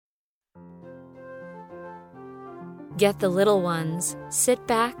Get the little ones, sit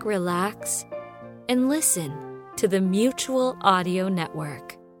back, relax, and listen to the Mutual Audio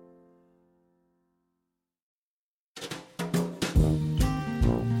Network.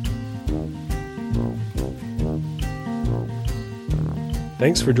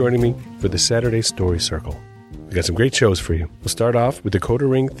 Thanks for joining me for the Saturday Story Circle. We got some great shows for you. We'll start off with Decoder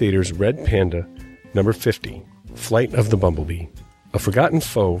Ring Theater's Red Panda, number 50, Flight of the Bumblebee. A forgotten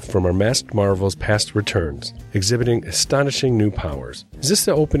foe from our masked marvels past returns, exhibiting astonishing new powers. Is this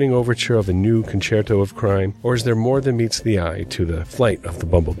the opening overture of a new concerto of crime, or is there more than meets the eye to the Flight of the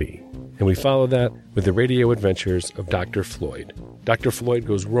Bumblebee? And we follow that with the radio adventures of Dr. Floyd. Dr. Floyd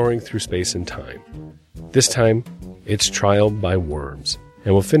goes roaring through space and time. This time, it's Trial by Worms.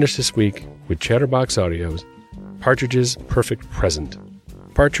 And we'll finish this week with Chatterbox Audio's Partridge's Perfect Present.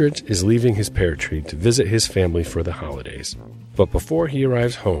 Partridge is leaving his pear tree to visit his family for the holidays. But before he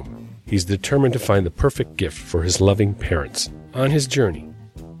arrives home, he's determined to find the perfect gift for his loving parents. On his journey,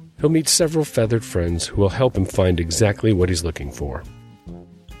 he'll meet several feathered friends who will help him find exactly what he's looking for.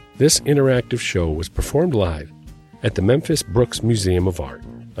 This interactive show was performed live at the Memphis Brooks Museum of Art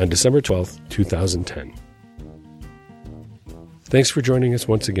on December 12, 2010. Thanks for joining us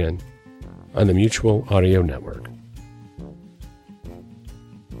once again on the Mutual Audio Network.